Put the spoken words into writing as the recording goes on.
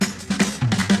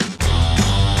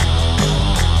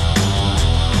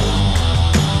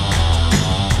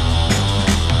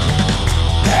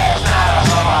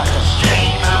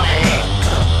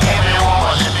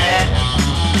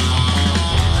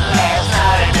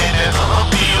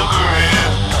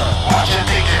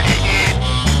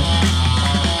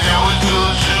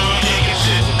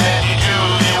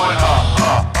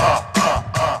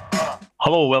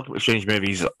welcome to Strange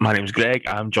Movies. My name's Greg.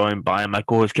 I'm joined by my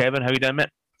co-host Kevin. How you doing, mate?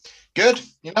 Good,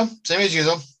 same as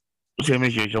usual. Same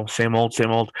as usual. Same old,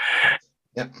 same old.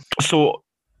 Yep. So,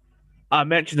 I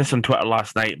mentioned this on Twitter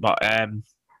last night, but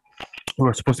we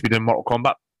were supposed to be doing Mortal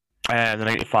Kombat, the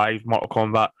 95 Mortal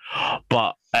Kombat,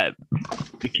 but it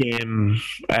became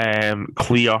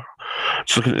clear,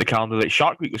 just looking at the calendar, that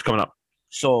Shark Week was coming up.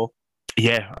 So,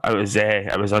 yeah, it was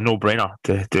a no-brainer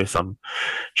to do some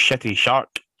shitty shark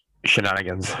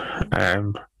shenanigans.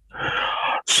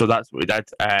 So that's what we did.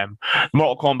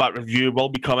 Mortal Kombat review will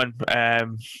be coming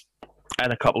in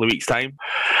a couple of weeks' time,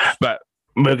 but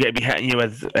we're going to be hitting you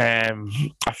with a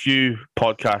few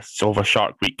podcasts over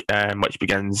Shark Week, which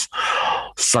begins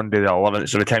Sunday the 11th.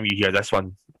 So the time you hear this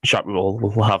one, Shark Week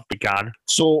will have begun.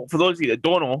 So for those of you that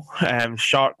don't know,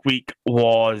 Shark Week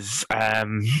was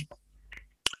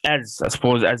as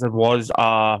it was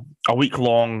a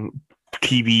week-long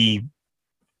TV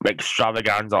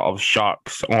extravaganza of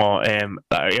sharks that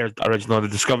aired originally on the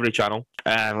Discovery Channel.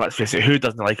 And let's face it, who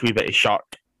doesn't like a wee bit of shark?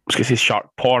 I was going to say shark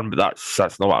porn, but that's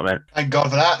not what I meant. Thank God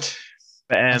for that.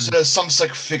 But, so there's some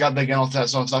sick figure they get off that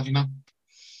sort of stuff,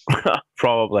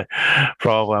 Probably.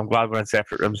 I'm glad we're in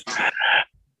separate rooms.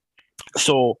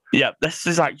 So, yeah, this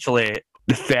is actually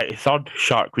the 33rd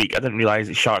Shark Week. I didn't realise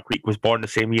that Shark Week was born the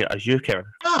same year as you, Kevin.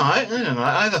 Oh, I didn't know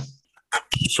that either.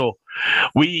 So,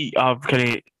 we have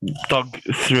kind of dug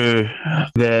through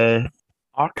the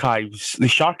archives, the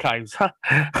Sharkives.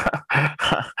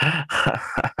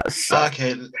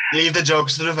 Okay, leave the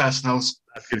jokes to the professionals.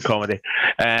 That's good comedy.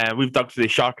 We've dug through the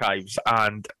Sharkives,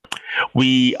 and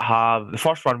we have the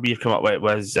first one we've come up with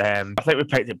was I think we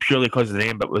picked it purely because of the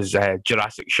name, but it was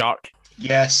Jurassic Shark.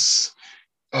 Yes.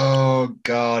 Oh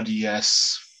God,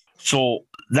 yes. So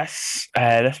this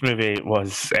movie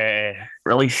was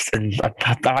released in, I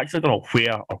actually don't know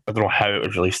where, or I don't know how it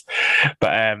was released,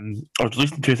 but it was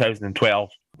released in 2012.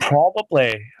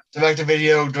 Probably Direct to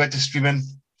video, direct to streaming.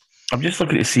 I'm just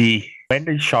looking to see, when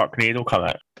did Sharknado come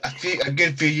out? A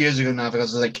good few years ago now,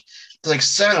 because there's like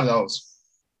 7 of those.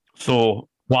 So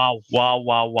wow.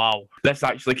 This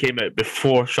actually came out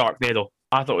before Sharknado.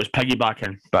 I thought it was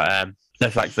piggybacking, but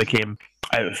this actually came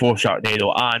out before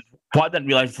Sharknado. And what I didn't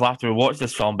realise until after we watched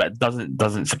this film, but it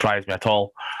doesn't surprise me at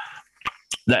all,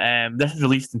 that this was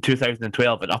released in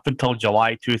 2012, and up until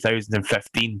July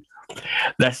 2015,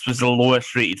 this was the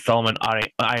lowest rated film on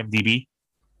IMDb.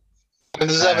 And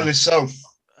deservedly so.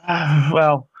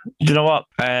 Well, do you know what?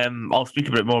 I'll speak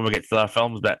about it more when we get to our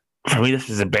films, but for me, this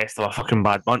is the best of a fucking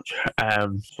bad bunch.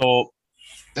 So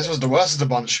this was the worst of the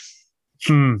bunch.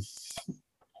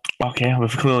 Okay,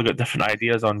 we've clearly got different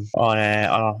ideas on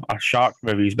our shark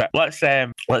movies, but let's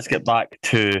get back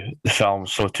to the film.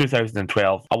 So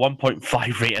 2012, a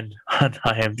 1.5 rating on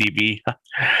IMDb.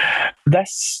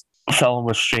 This film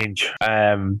was strange.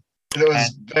 It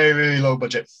was very, very low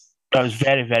budget. It was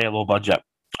very, very low budget.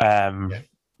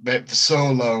 But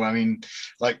so low. I mean,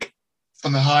 like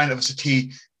from the high end of a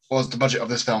city was the budget of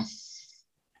this film.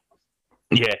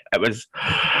 Yeah, it was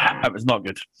not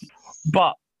good,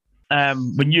 but.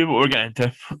 We knew what we were getting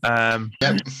into.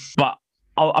 Yep. But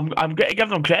I'm going to give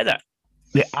them credit.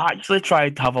 They actually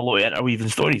tried to have a lot of interweaving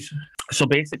stories. So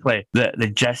basically, the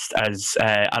gist is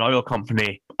an oil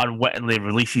company unwittingly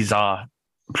releases a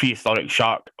prehistoric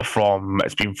shark from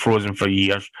it's been frozen for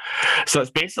years. So it's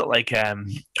basically like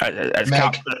it's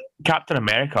Captain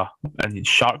America in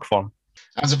shark form.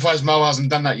 I'm surprised Marvel hasn't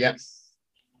done that yet.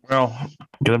 Well,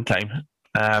 give them time.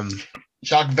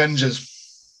 Shark Avengers.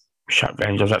 Shark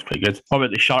Avengers, that's pretty good. What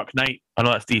about the Shark Knight? I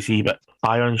know that's DC, but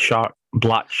Iron Shark,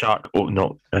 Black Shark. Oh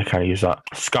no, I can't use that.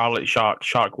 Scarlet Shark,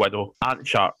 Shark Widow, Ant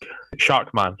Shark,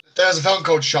 Shark Man. There's a film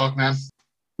called Shark Man.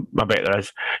 I bet there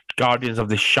is. Guardians of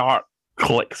the Shark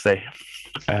Galaxy.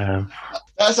 That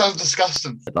sounds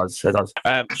disgusting. It does. So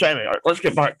anyway, let's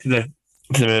get back to the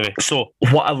movie. So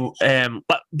what? Do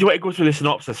you want to go through the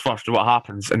synopsis first of what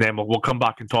happens, and then we'll come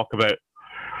back and talk about.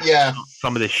 Yeah.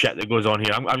 Some of the shit that goes on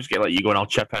here. I'm just going to let you go and I'll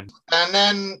chip in. And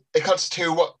then it cuts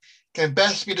to what can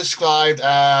best be described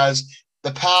as the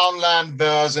Poundland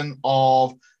version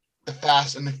of the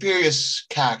Fast and the Furious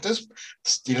characters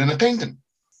stealing a painting.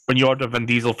 When you order Vin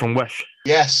Diesel from Wish.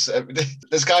 Yes.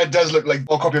 This guy does look like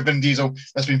a copy of Vin Diesel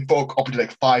that's been photocopied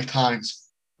like 5 times.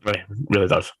 Really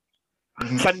does.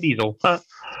 Mm-hmm. Vin Diesel.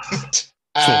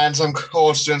 And some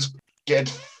college students get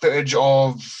footage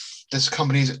of this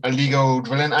company's illegal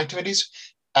drilling activities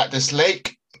at this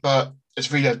lake, but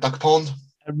it's really a duck pond.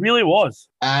 It really was.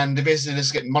 And they basically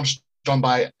just get munched on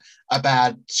by a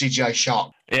bad CGI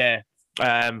shark. Yeah.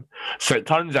 So it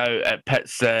turns out it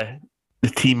pits the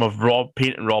team of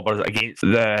painting robbers against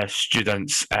the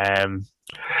students.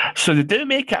 So they do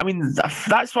make it. I mean,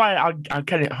 that's why I'm not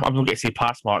going to say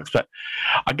pass marks, but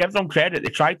I give them credit. They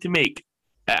tried to make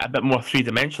it a bit more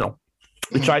three-dimensional.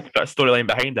 They tried to put a storyline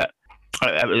behind it.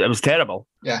 It was terrible.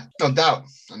 Yeah, no doubt.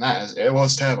 And it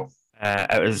was terrible.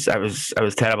 It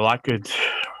was terrible. I could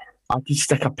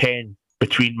stick a pen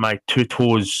between my two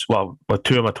toes. Well,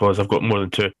 two of my toes. I've got more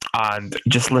than two, and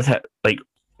just let it like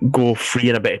go free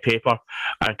in a bit of paper,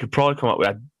 and I could probably come up with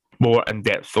a more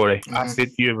in-depth story. I said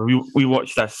to you, we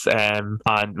watched this and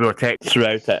we were texting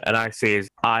throughout it, and I says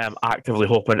I am actively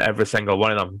hoping every single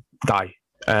one of them die.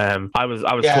 I was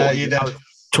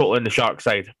totally on the shark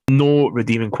side. No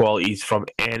redeeming qualities from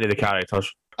any of the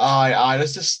characters.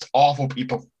 There's just awful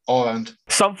people all around.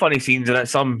 Some funny scenes in it.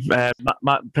 Some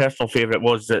my personal favourite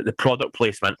was the product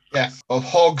placement. Yeah, of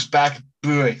Hog's Back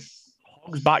Brewery.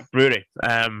 Hog's Back Brewery.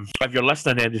 If you're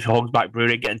listening to Hog's Back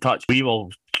Brewery, get in touch. We will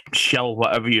shill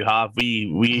whatever you have.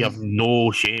 We have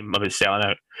no shame about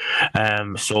selling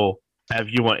out. So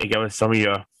if you want to give us some of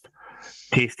your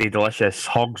tasty, delicious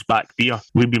Hog's Back beer,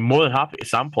 we'd be more than happy to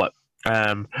sample it.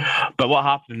 But what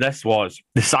happened in this was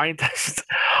the scientist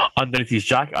underneath his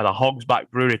jacket had a Hog's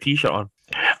Back Brewery t-shirt on,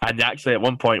 and actually at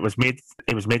one point he was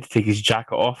made to take his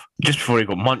jacket off just before he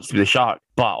got munched by the shark,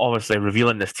 but obviously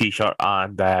revealing this t-shirt,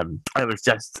 and it was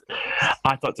just,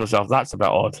 I thought to myself, that's a bit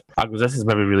odd. I goes, this is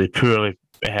maybe really poorly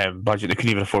budget, they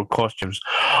couldn't even afford costumes.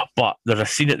 But there's a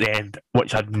scene at the end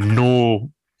which had no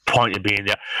point in being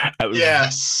there. It was,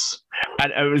 yes,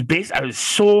 and it was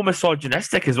so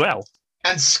misogynistic as well.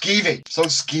 And skeevy, so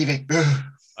skeevy.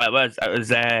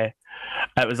 It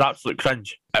was absolute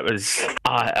cringe. It was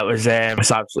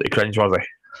absolutely cringeworthy.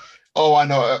 Oh, I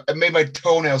know. It made my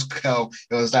toenails curl.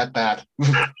 It was that bad.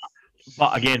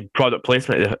 But again, product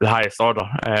placement at the highest order.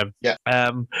 Yeah.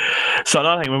 So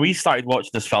another thing, when we started watching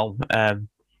this film, I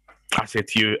said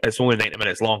to you, it's only 90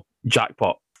 minutes long.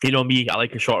 Jackpot. You know me, I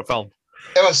like a short film.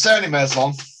 It was 70 minutes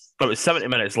long. But it was 70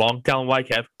 minutes long. Tell them why,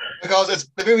 Kev. Because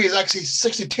the movie is actually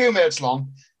 62 minutes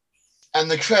long,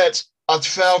 and the credits are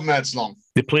 12 minutes long.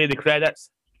 They play the credits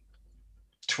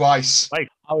twice. Like,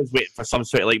 I was waiting for some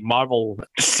sort of like Marvel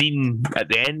scene at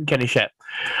the end kind of shit,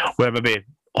 where maybe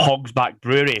Hog's Back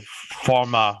Brewery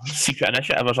form a secret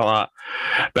initiative or something like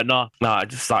that. But no, I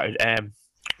just started.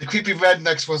 The creepy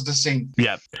rednecks was the scene.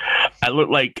 Yeah. It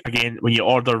looked like, again, when you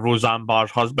order Roseanne Barr's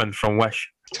husband from Wish.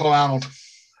 Tom Arnold.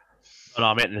 No,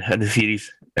 I meant in the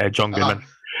series, John Goodman.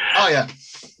 Oh, yeah.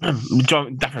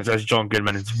 Difference is John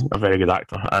Goodman is a very good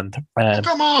actor, and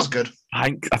Tom Arnold's good.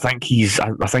 I think he's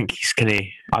kind of. I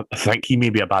think he may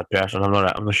be a bad person. I'm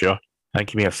not sure. I think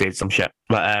he may have said some shit.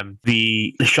 But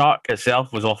the shark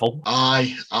itself was awful.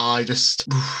 I just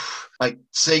like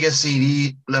Sega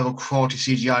CD level quality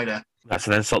CGI there. That's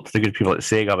an insult to the good people at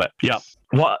Sega. But yeah,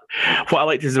 what I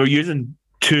liked is they were using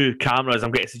two cameras.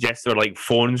 I'm getting suggested they were like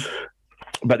phones,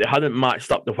 but they hadn't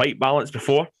matched up the white balance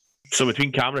before. So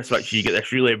between camera switches, you get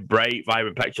this really bright,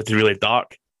 vibrant picture to really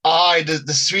dark. The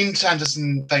screen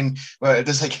transition thing where it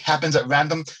just like happens at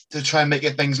random to try and make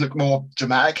things look more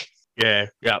dramatic. Yeah.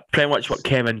 Pretty much what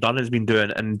Kevin Dunn has been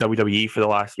doing in WWE for the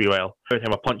last wee while. Every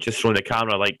time a punch is thrown at the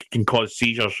camera, like, can cause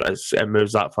seizures as it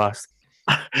moves that fast.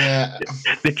 Yeah.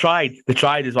 They tried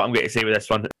is what I'm going to say with this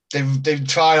one. They've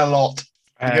tried a lot.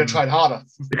 They could have tried harder.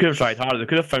 They could have tried harder. They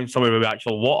could have found somewhere with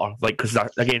actual water, like, because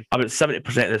again, about 70%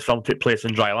 of this film took place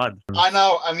in dry land. I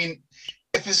know. I mean,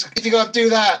 if you're gonna do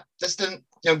that, just then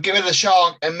give it a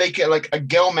shot and make it like a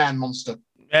Gill-Man monster.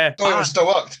 Yeah, so it still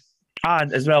worked.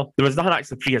 And as well, there was nothing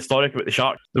actually prehistoric about the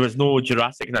shark. There was no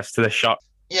Jurassicness to this shark.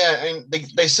 Yeah, I mean,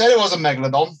 they said it was a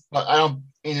megalodon, but I don't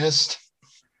just.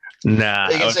 Nah,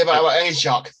 you can say about any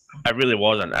shark. It really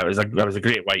wasn't. It was a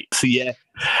great white. So yeah,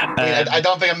 I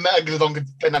don't think a megalodon could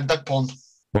fit in a duck pond.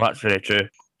 Well, that's very true.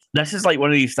 This is like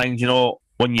one of these things,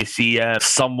 when you see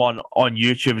someone on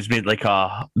YouTube has made like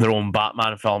their own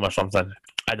Batman film or something,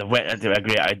 and they went into a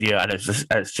great idea, and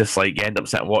it's just like you end up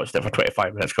sitting and watched it for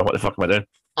 25 minutes. Go, what the fuck am I doing?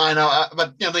 I know,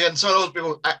 but again, some of those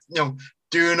people,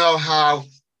 do know how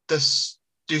to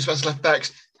do special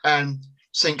effects and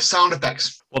sync sound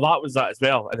effects. Well, that was that as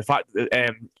well, and the fact that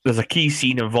there's a key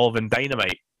scene involving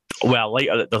dynamite. Well,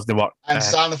 later that doesn't work, and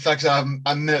sound effects are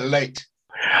a minute late.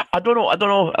 I don't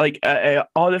know. Like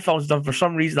all the films done, for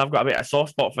some reason, I've got a bit of a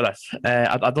soft spot for this.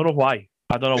 I don't know why.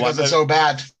 Because it's so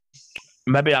bad.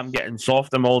 Maybe I'm getting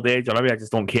soft in my old age, or maybe I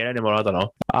just don't care anymore. I don't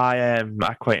know.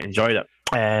 I quite enjoyed it.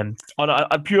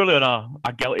 Purely on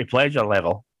a guilty pleasure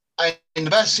level. The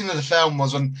best scene of the film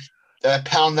was when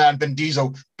Poundland Vin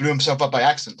Diesel blew himself up by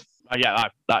accident. Yeah,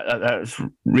 that was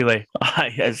really.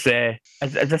 Is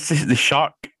this the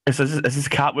shark? Is this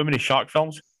Catwoman in shark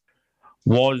films?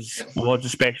 Was the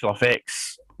special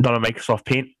effects done on Microsoft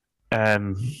Paint?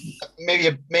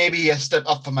 Maybe a step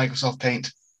up for Microsoft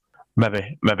Paint.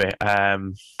 Maybe.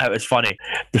 It was funny.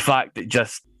 The fact that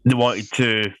just they wanted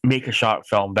to make a shark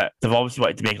film, but they've obviously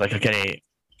wanted to make like a kind of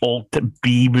old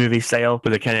B movie style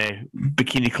with a kind of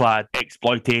bikini clad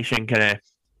exploitation kind of.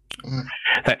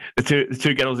 The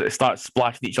two girls that start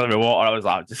splashing each other with water, I was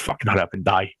like, just fucking hurry up and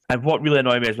die. And what really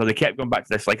annoyed me is when they kept going back to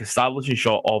this like establishing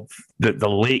shot of the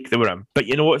lake they were in. But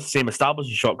you know, it's the same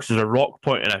establishing shot because there's a rock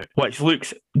pointing out, which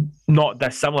looks not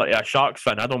dissimilar to a shark's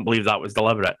fin. I don't believe that was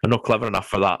deliberate. They're not clever enough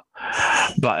for that.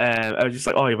 But I was just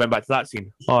like, oh, he went back to that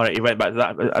scene. All right, he went back to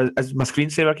that. As my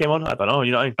screensaver came on, I don't know.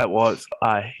 You know what I mean? It was.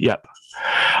 Yep.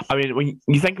 I mean, when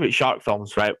you think about shark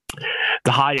films, right?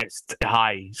 The highest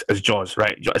highs is Jaws,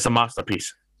 right? It's a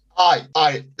masterpiece. Aye.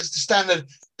 It's the standard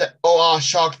that all our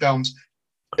shark films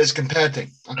is competing.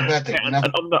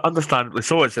 Understandably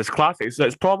so. It's classic. So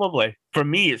it's probably, for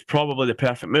me, it's probably the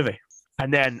perfect movie.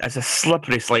 And then it's a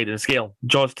slippery sliding scale.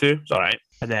 Jaws 2 is all right.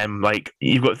 And then like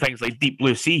you've got things like Deep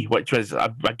Blue Sea, which was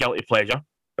a guilty pleasure.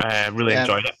 Really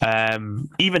enjoyed it.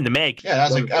 Even the Meg. Yeah,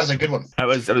 that's a good one. It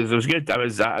was good. It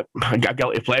was a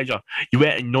guilty pleasure. You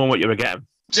went and know what you were getting.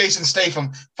 Jason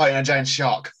Statham fighting a giant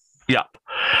shark. Yep.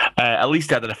 At least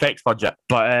they had an effects budget.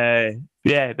 But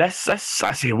yeah, this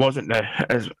actually wasn't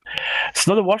it's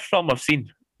not the worst film I've seen.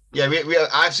 Yeah,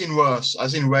 I've seen worse.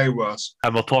 I've seen way worse.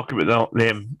 And we'll talk about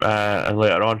them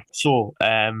later on. So,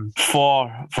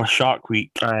 for Shark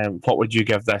Week, what would you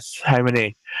give this? How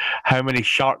many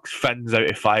shark's fins out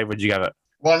of 5 would you give it?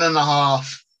 1.5.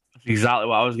 That's exactly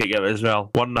what I was going to give it as well.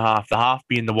 1.5. The half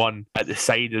being the one at the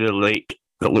side of the lake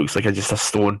that looks like just a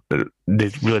stone. They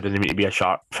really didn't mean to be a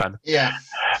shark fin. Yeah.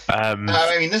 I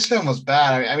mean, this film was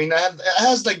bad. I mean, it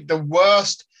has like the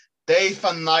worst day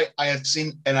for night I have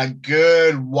seen in a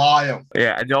good while.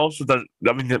 Yeah, and also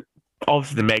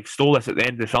obviously the Meg stole this at the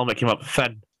end of the film. It came up with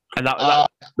Finn, and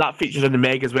that features in the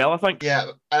Meg as well, I think. Yeah,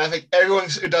 and I think everyone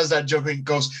who does that joking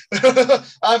goes,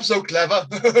 "I'm so clever."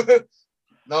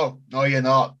 No, you're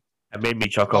not. It made me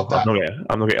chuckle. I'm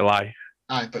not going to lie.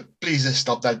 Aye, but please just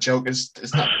stop that joke. It's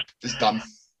done.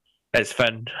 It's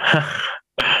Finn.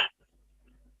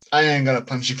 I ain't gonna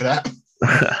punch you for that.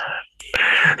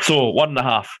 So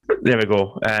 1.5. There we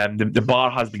go. The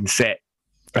bar has been set.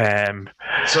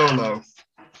 So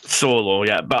low,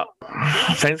 yeah. But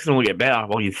things can only get better.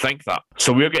 Well, you'd think that.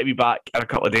 So we're going to be back in a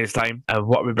couple of days' time. And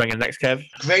what are we bringing next, Kev?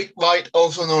 Great White,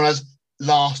 also known as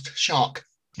Last Shark.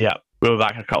 Yeah. We'll be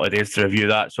back in a couple of days to review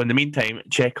that. So in the meantime,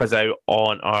 check us out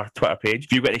on our Twitter page.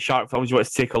 If you've got any shark films you want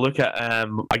us to take a look at,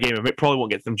 again, we probably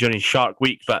won't get them during Shark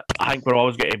Week, but I think we're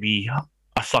always going to be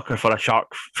a sucker for a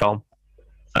shark film.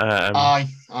 Aye.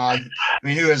 I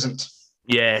mean, who isn't?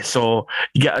 Yeah, so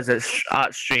you get us at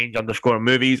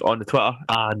strange_movies on the Twitter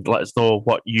and let us know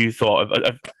what you thought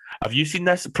of. Have you seen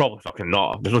this? Probably fucking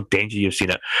not. There's no danger you've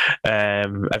seen it.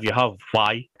 If you have,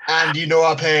 why? And you know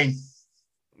our pain.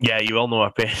 Yeah, you will know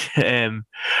our pain.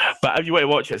 But if you want to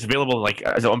watch it, it's available. Like,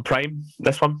 is it on Prime?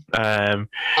 This one?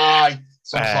 Aye,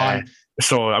 so fine.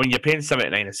 So I mean, you're paying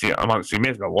 $79 a month, so you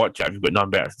may as well watch it if you've got nothing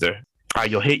better to do.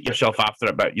 You'll hate yourself after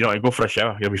it, but you know, you go for a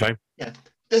shower, you'll be fine. Yeah,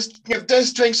 just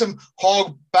drink some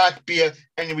hogback beer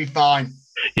and you'll be fine.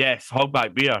 Yes,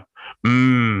 hogback beer.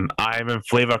 I'm in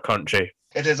flavour country.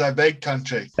 It is a big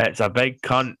country. It's a big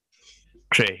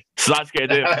country. So that's going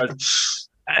to do it.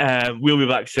 We'll be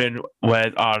back soon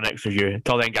with our next review.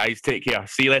 Until then, guys, take care.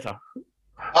 See you later.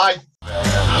 Bye.